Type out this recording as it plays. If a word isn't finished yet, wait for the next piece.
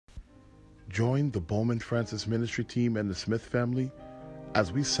Join the Bowman-Francis Ministry Team and the Smith family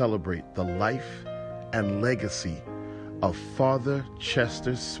as we celebrate the life and legacy of Father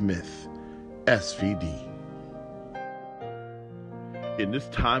Chester Smith, SVD. In this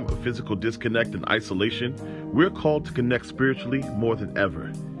time of physical disconnect and isolation, we're called to connect spiritually more than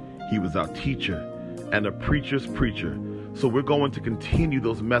ever. He was our teacher and a preacher's preacher, so we're going to continue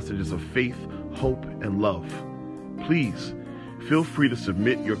those messages of faith, hope, and love. Please, feel free to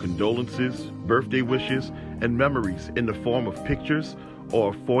submit your condolences, birthday wishes, and memories in the form of pictures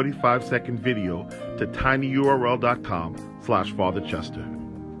or a 45-second video to tinyurl.com/FatherChester.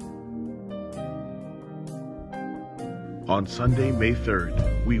 On Sunday, May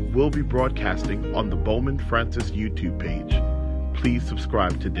 3rd, we will be broadcasting on the Bowman-Francis YouTube page. Please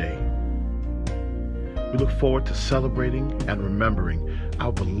subscribe today. We look forward to celebrating and remembering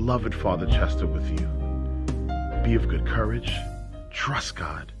our beloved Father Chester with you. Be of good courage, trust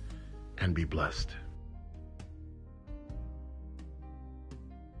God, and be blessed.